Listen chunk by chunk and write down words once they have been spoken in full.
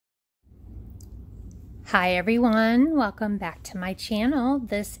Hi everyone, welcome back to my channel.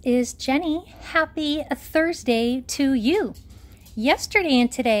 This is Jenny. Happy Thursday to you. Yesterday and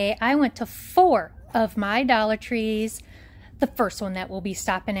today I went to 4 of my Dollar Trees. The first one that we'll be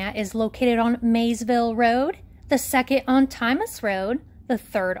stopping at is located on Maysville Road, the second on Tymas Road, the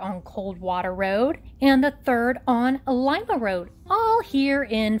third on Coldwater Road, and the third on Lima Road, all here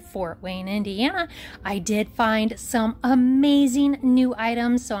in Fort Wayne, Indiana. I did find some amazing new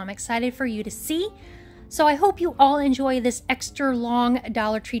items, so I'm excited for you to see. So I hope you all enjoy this extra long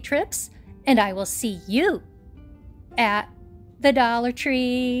Dollar Tree trips, and I will see you at the Dollar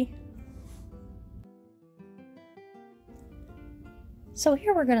Tree. So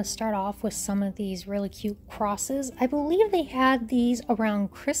here we're going to start off with some of these really cute crosses. I believe they had these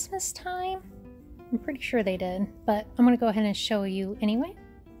around Christmas time. I'm pretty sure they did, but I'm going to go ahead and show you anyway.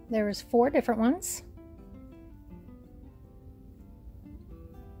 There was 4 different ones.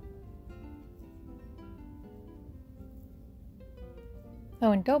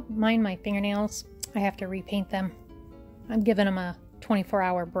 Oh, and don't mind my fingernails. I have to repaint them. I'm giving them a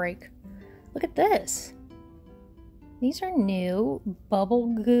 24-hour break. Look at this. These are new. Bubble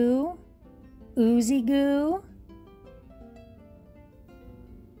Goo, Oozy Goo.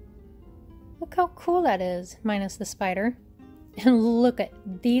 Look how cool that is, minus the spider. And look at,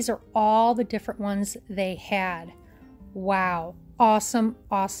 these are all the different ones they had. Wow, awesome,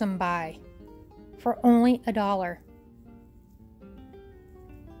 awesome buy. For only $1.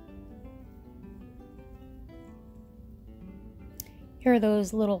 Here are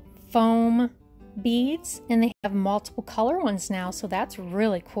those little foam beads, and they have multiple color ones now, so that's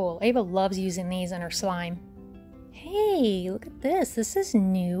really cool. Ava loves using these in her slime. Hey, look at this. This is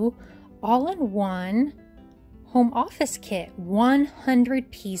new all-in-one home office kit.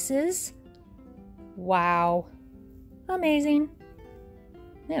 100 pieces. Wow. Amazing.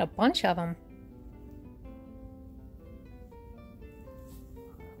 They had a bunch of them.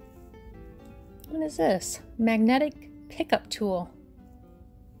 What is this? Magnetic pickup tool.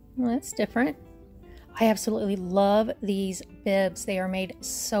 Well, that's different. I absolutely love these bibs. They are made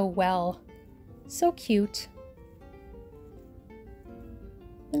so well. So cute.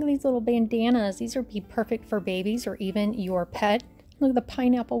 Look at these little bandanas. These would be perfect for babies or even your pet. Look at the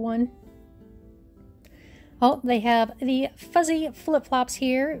pineapple one. Oh, they have the fuzzy flip-flops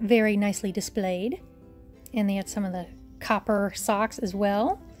here. Very nicely displayed. And they had some of the copper socks as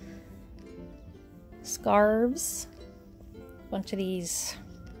well. Scarves. A bunch of these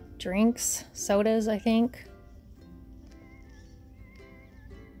drinks, sodas, I think.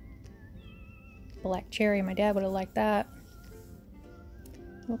 Black cherry, my dad would have liked that.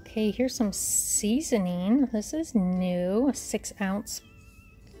 Okay, here's some seasoning. This is new, a 6-ounce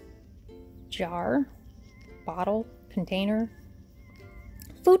jar, bottle, container.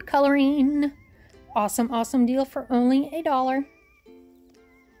 Food coloring. Awesome, awesome deal for only $1.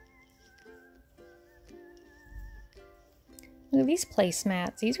 Look at these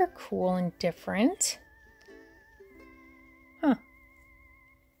placemats. These are cool and different. Huh.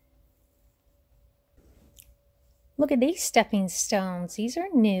 Look at these stepping stones. These are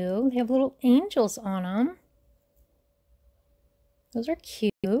new. They have little angels on them. Those are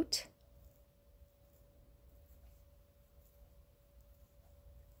cute.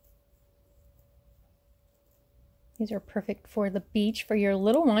 These are perfect for the beach for your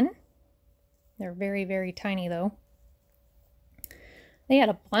little one. They're very, very tiny though. They had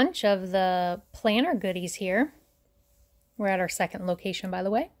a bunch of the planner goodies here. We're at our second location, by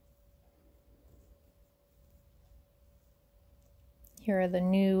the way. Here are the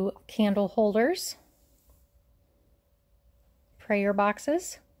new candle holders. Prayer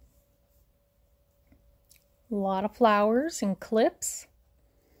boxes. A lot of flowers and clips.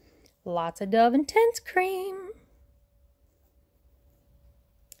 Lots of Dove Intense cream.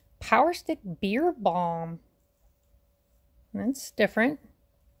 Power Stick beer balm. That's different.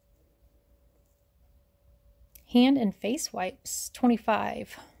 Hand and face wipes,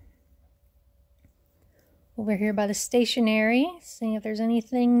 25. Over here by the stationery, seeing if there's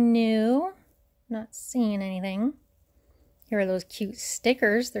anything new. Not seeing anything. Here are those cute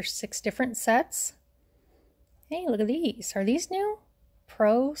stickers. There's 6 different sets. Hey, look at these. Are these new?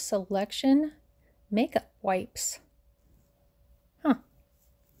 Pro Selection makeup wipes. Huh.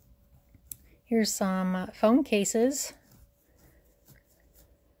 Here's some phone cases.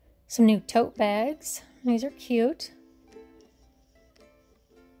 Some new tote bags. These are cute.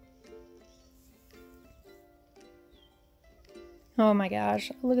 Oh my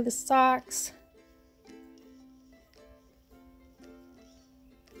gosh, look at the socks.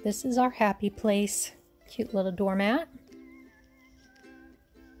 This is our happy place. Cute little doormat.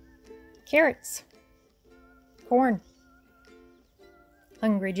 Carrots. corn.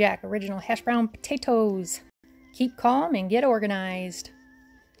 Hungry Jack original hash brown potatoes. Keep calm and get organized.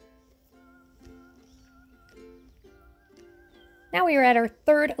 Now we are at our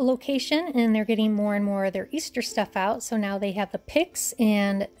third location, and they're getting more and more of their Easter stuff out. So now they have the picks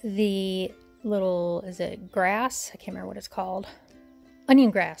and the little, is it grass? I can't remember what it's called.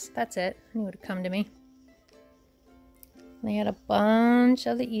 Onion grass, that's it. I knew it would come to me. They had a bunch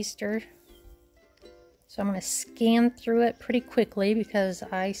of the Easter. So I'm going to scan through it pretty quickly because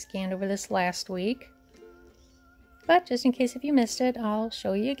I scanned over this last week. But just in case if you missed it, I'll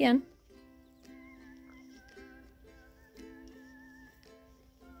show you again.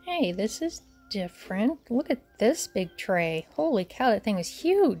 Hey, this is different. Look at this big tray. Holy cow, that thing is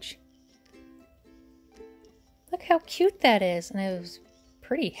huge. Look how cute that is. And it was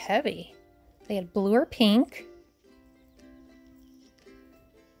pretty heavy. They had blue or pink.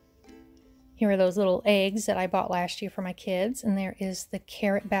 Here are those little eggs that I bought last year for my kids. And there is the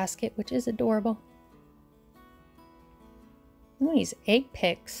carrot basket, which is adorable. Look at these egg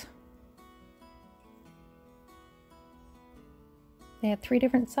picks. They have 3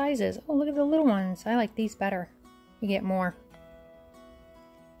 different sizes. Oh, look at the little ones. I like these better. You get more.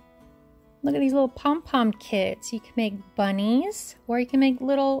 Look at these little pom-pom kits. You can make bunnies, or you can make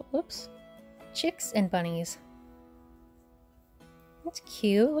little, oops, chicks and bunnies. That's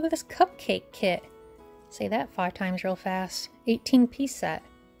cute. Look at this cupcake kit. Say that 5 times real fast. 18-piece set.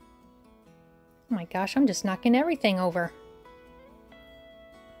 Oh my gosh, I'm just knocking everything over.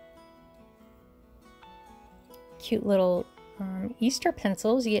 Cute little Easter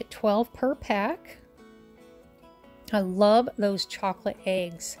pencils. You get 12 per pack. I love those chocolate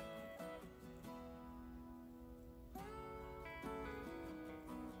eggs.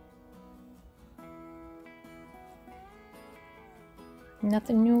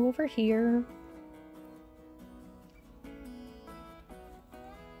 Nothing new over here.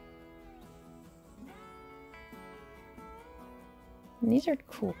 And these are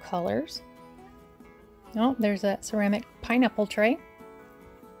cool colors. Oh, there's that ceramic pineapple tray.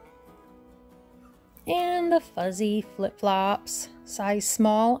 And the fuzzy flip-flops. Size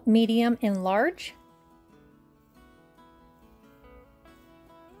small, medium, and large.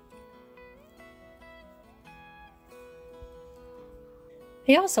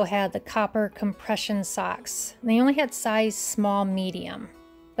 They also had the copper compression socks. They only had size small, medium.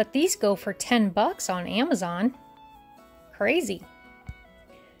 But these go for 10 bucks on Amazon. Crazy.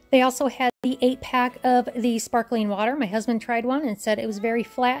 They also had the 8-pack of the sparkling water. My husband tried one and said it was very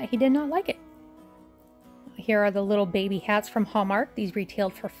flat. He did not like it. Here are the little baby hats from Hallmark. These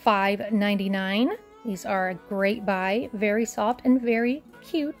retailed for $5.99. These are a great buy. Very soft and very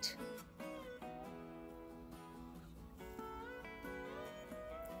cute.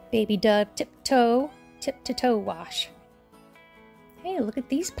 Baby Dove tip-to-toe wash. Hey, look at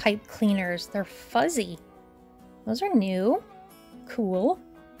these pipe cleaners. They're fuzzy. Those are new. Cool.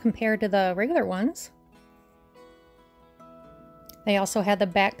 Compared to the regular ones. They also had the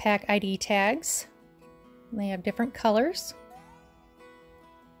backpack ID tags. They have different colors.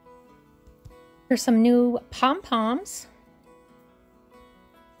 There's some new pom-poms.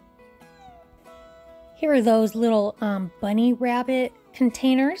 Here are those little bunny rabbit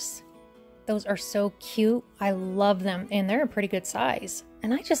containers. Those are so cute. I love them, and they're a pretty good size.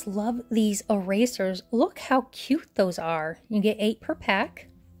 And I just love these erasers. Look how cute those are. You get 8 per pack.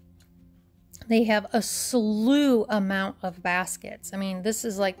 They have a slew amount of baskets. I mean, this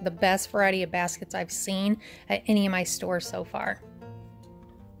is like the best variety of baskets I've seen at any of my stores so far.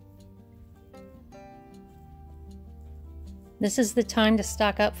 This is the time to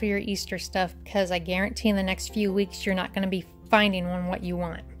stock up for your Easter stuff because I guarantee in the next few weeks you're not going to be finding what you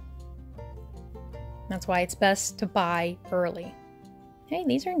want. That's why it's best to buy early. Hey,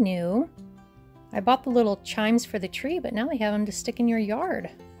 these are new. I bought the little chimes for the tree, but now they have them to stick in your yard.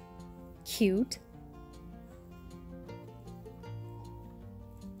 Cute.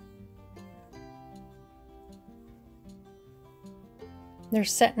 They're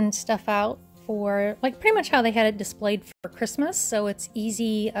setting stuff out for like pretty much how they had it displayed for Christmas, so it's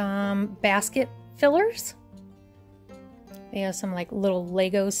easy basket fillers. They have some like little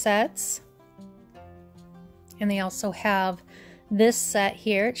Lego sets, and they also have this set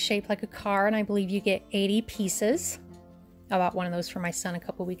here. It's shaped like a car, and I believe you get 80 pieces. I bought one of those for my son a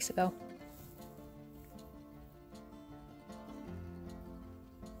couple weeks ago.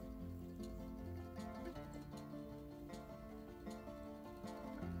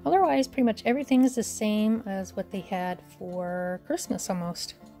 Otherwise, pretty much everything is the same as what they had for Christmas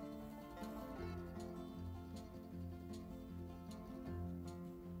almost.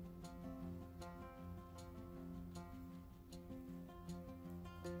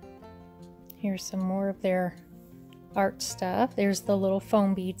 Here's some more of their art stuff. There's the little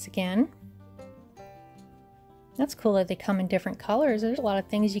foam beads again. That's cool that they come in different colors. There's a lot of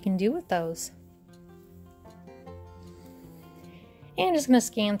things you can do with those. And just gonna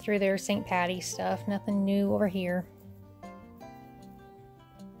scan through their St. Patty's stuff. Nothing new over here.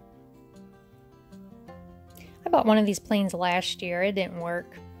 I bought one of these planes last year. It didn't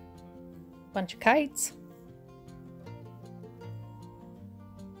work. Bunch of kites.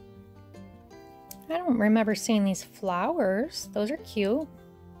 I don't remember seeing these flowers. Those are cute.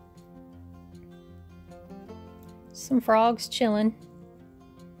 Some frogs chilling.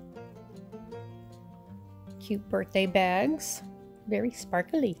 Cute birthday bags. Very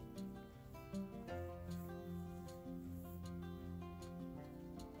sparkly.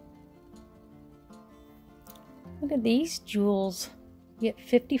 Look at these jewels. You get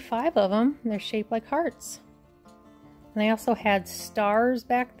 55 of them. They're shaped like hearts. And they also had stars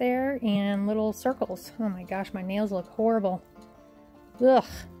back there and little circles. Oh my gosh, my nails look horrible. Ugh.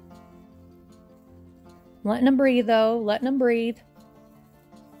 Letting them breathe though, letting them breathe.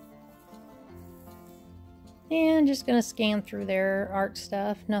 And just gonna scan through their art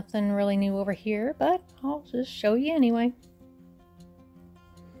stuff. Nothing really new over here, but I'll just show you anyway.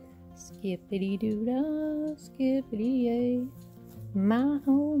 Skippity-doo-dah, skippity-yay. My,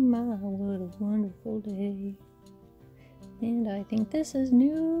 oh my, what a wonderful day. And I think this is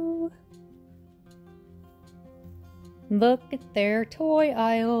new. Look at their toy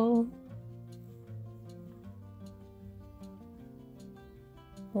aisle.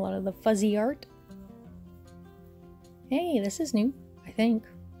 A lot of the fuzzy art. Hey, this is new, I think.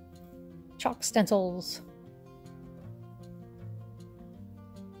 Chalk stencils.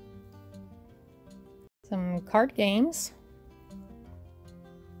 Some card games.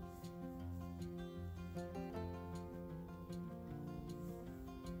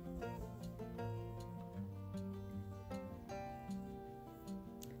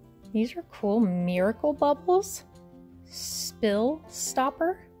 These are cool. Miracle bubbles. Spill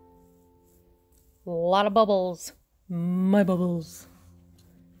stopper. A lot of bubbles. My bubbles.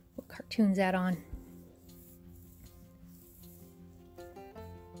 What cartoon's that on?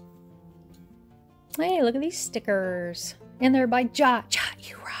 Hey, look at these stickers. And they're by Jot. Jot,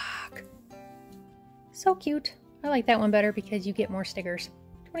 you rock. So cute. I like that one better because you get more stickers.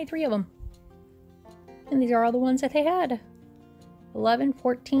 23 of them. And these are all the ones that they had. 11,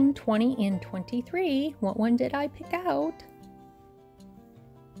 14, 20, and 23. What one did I pick out?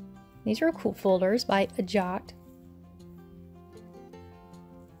 These are cool folders by Jot.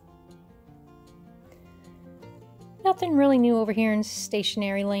 Nothing really new over here in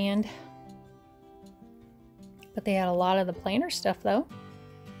Stationery Land. But they had a lot of the planner stuff though.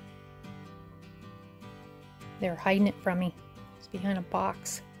 They're hiding it from me. It's behind a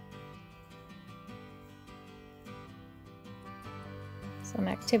box. Some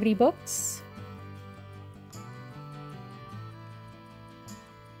activity books.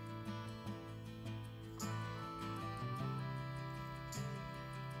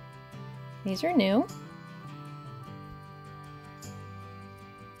 These are new.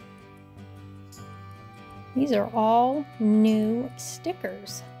 These are all new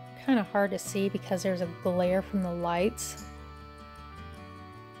stickers. Kind of hard to see because there's a glare from the lights.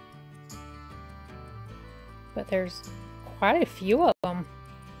 But there's quite a few of them.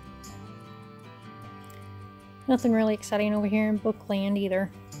 Nothing really exciting over here in Bookland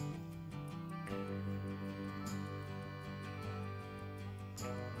either.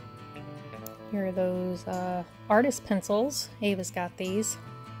 Here are those artist pencils. Ava's got these,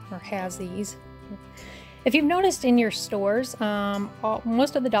 or has these. If you've noticed in your stores,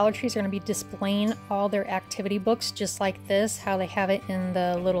 most of the Dollar Trees are going to be displaying all their activity books just like this, how they have it in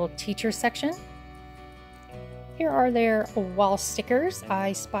the little teacher section. Here are their wall stickers.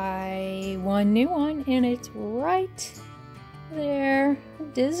 I spy one new one, and it's right there.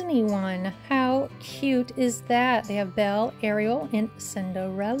 Disney one. How cute is that? They have Belle, Ariel, and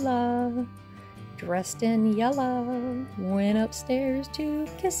Cinderella. Dressed in yellow. Went upstairs to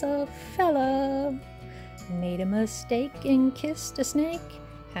kiss a fella. Made a mistake and kissed a snake.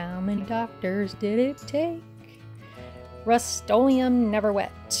 How many doctors did it take? Rust-Oleum Never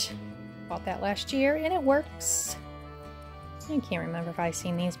Wet. Bought that last year and it works. I can't remember if I've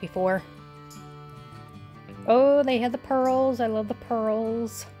seen these before. Oh, they had the pearls. I love the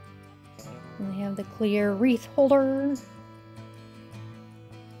pearls. And they have the clear wreath holder.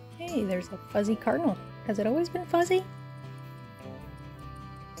 Hey, there's a fuzzy cardinal. Has it always been fuzzy?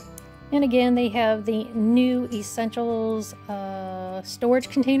 And again, they have the new Essentials storage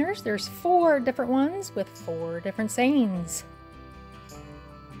containers. There's 4 different ones with 4 different sayings.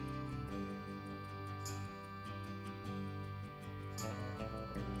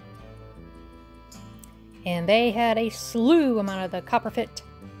 And they had a slew amount of the Copperfit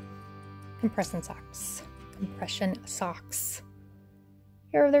compression socks.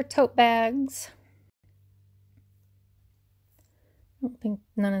 Here are their tote bags. I don't think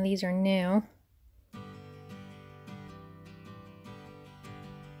none of these are new.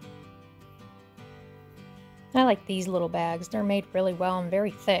 I like these little bags. They're made really well and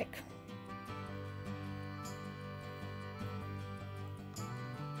very thick.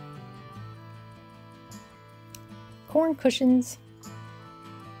 Corn cushions.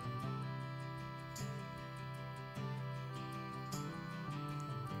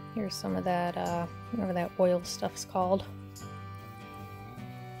 Here's some of that, whatever that oil stuff's called.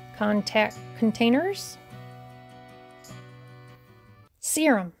 Contact containers.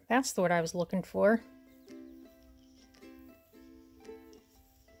 Serum, that's the word I was looking for.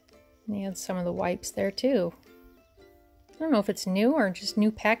 They had some of the wipes there too. I don't know if it's new or just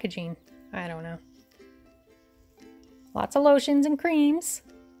new packaging. I don't know. Lots of lotions and creams.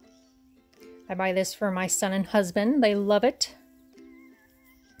 I buy this for my son and husband. They love it.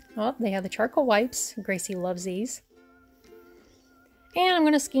 Oh, they have the charcoal wipes. Gracie loves these. And I'm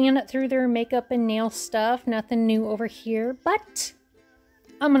going to scan it through their makeup and nail stuff. Nothing new over here, but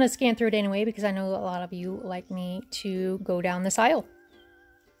I'm going to scan through it anyway because I know a lot of you like me to go down this aisle.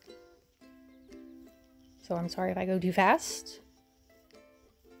 So I'm sorry if I go too fast.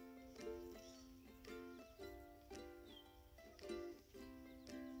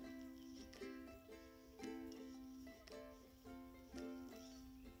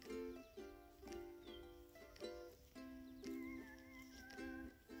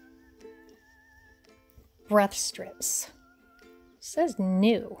 Breath strips. It says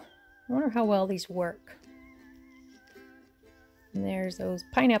new. I wonder how well these work. And there's those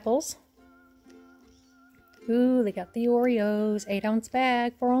pineapples. Ooh, they got the Oreos, 8-ounce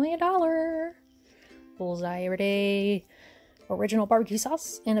bag for only $1. Bullseye everyday original barbecue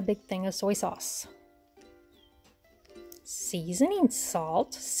sauce and a big thing of soy sauce. Seasoning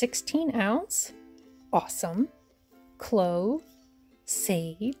salt, 16-ounce. Awesome. Clove,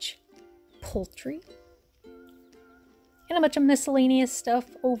 sage, poultry. And a bunch of miscellaneous stuff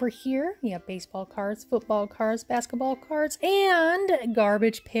over here. You have baseball cards, football cards, basketball cards, and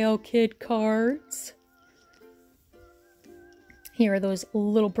Garbage Pail Kid cards. Here are those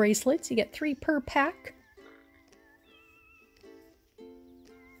little bracelets. You get 3 per pack.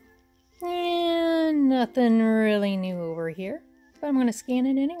 And nothing really new over here. But I'm going to scan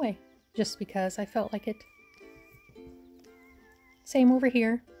it anyway, just because I felt like it. Same over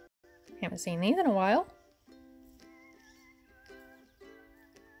here. Haven't seen these in a while.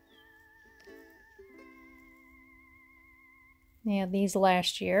 They had these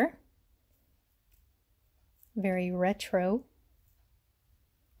last year. Very retro.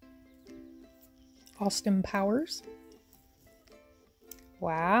 Austin Powers.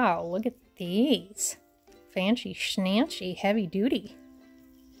 Wow, look at these. Fancy schnancy, heavy duty.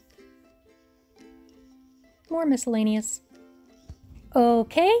 More miscellaneous.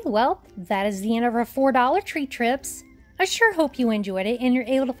 Okay, well, that is the end of our $4 Tree Trips. I sure hope you enjoyed it and you're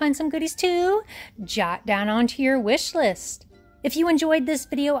able to find some goodies too. Jot down onto your wish list. If you enjoyed this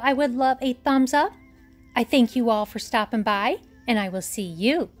video, I would love a thumbs up. I thank you all for stopping by, and I will see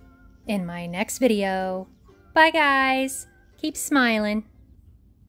you in my next video. Bye, guys. Keep smiling.